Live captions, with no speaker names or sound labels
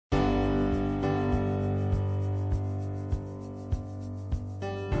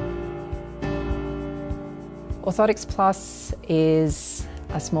Orthotics Plus is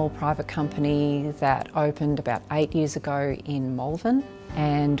a small private company that opened about 8 years ago in Malvern,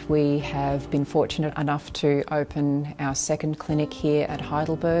 and we have been fortunate enough to open our second clinic here at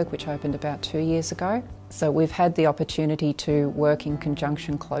Heidelberg, which opened about 2 years ago. So we've had the opportunity to work in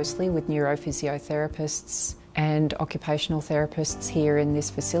conjunction closely with neurophysiotherapists and occupational therapists here in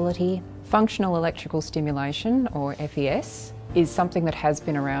this facility. Functional electrical stimulation, or FES, is something that has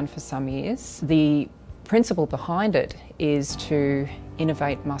been around for some years. The principle behind it is to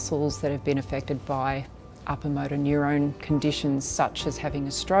innervate muscles that have been affected by upper motor neuron conditions such as having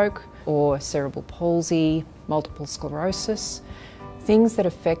a stroke or cerebral palsy, multiple sclerosis, things that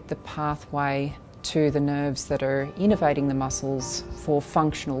affect the pathway to the nerves that are innervating the muscles for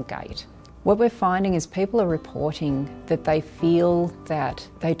functional gait. What we're finding is people are reporting that they feel that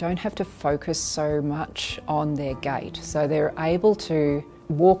they don't have to focus so much on their gait, so they're able to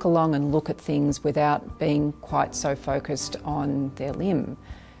walk along and look at things without being quite so focused on their limb.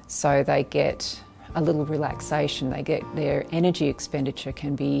 So they get a little relaxation, their energy expenditure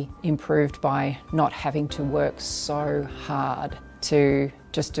can be improved by not having to work so hard to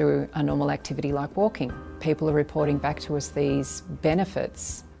just do a normal activity like walking. People are reporting back to us these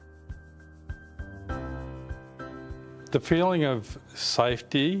benefits. The feeling of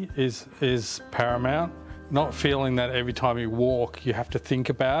safety is paramount. Not feeling that every time you walk you have to think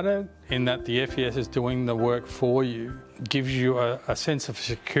about it, in that the FES is doing the work for you. Gives you a sense of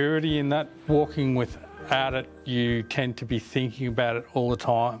security in that. Walking without it, you tend to be thinking about it all the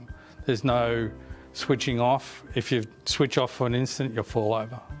time. There's no switching off. If you switch off for an instant, you'll fall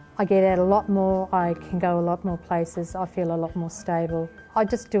over. I get out a lot more, I can go a lot more places, I feel a lot more stable. I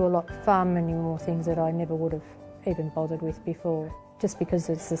just do a lot far many more things that I never would have even bothered with before, just because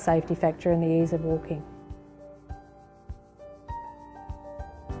it's the safety factor and the ease of walking.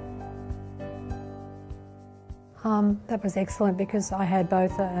 That was excellent, because I had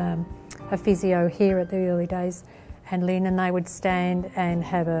both a physio here at the early days and Lynn, and they would stand and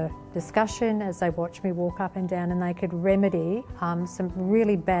have a discussion as they watched me walk up and down, and they could remedy some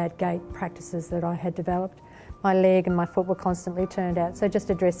really bad gait practices that I had developed. My leg and my foot were constantly turned out, so just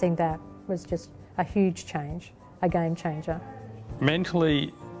addressing that was just a huge change, a game changer.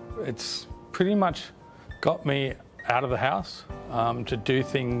 Mentally, it's pretty much got me out of the house to do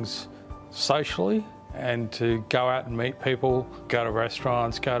things socially and to go out and meet people, go to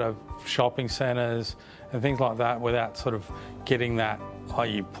restaurants, go to shopping centres and things like that, without sort of getting that, oh,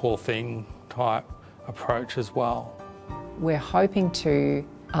 you poor thing type approach as well. We're hoping to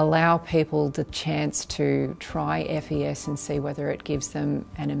allow people the chance to try FES and see whether it gives them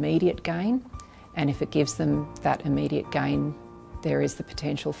an immediate gain, and if it gives them that immediate gain, there is the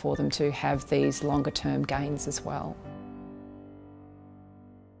potential for them to have these longer term gains as well.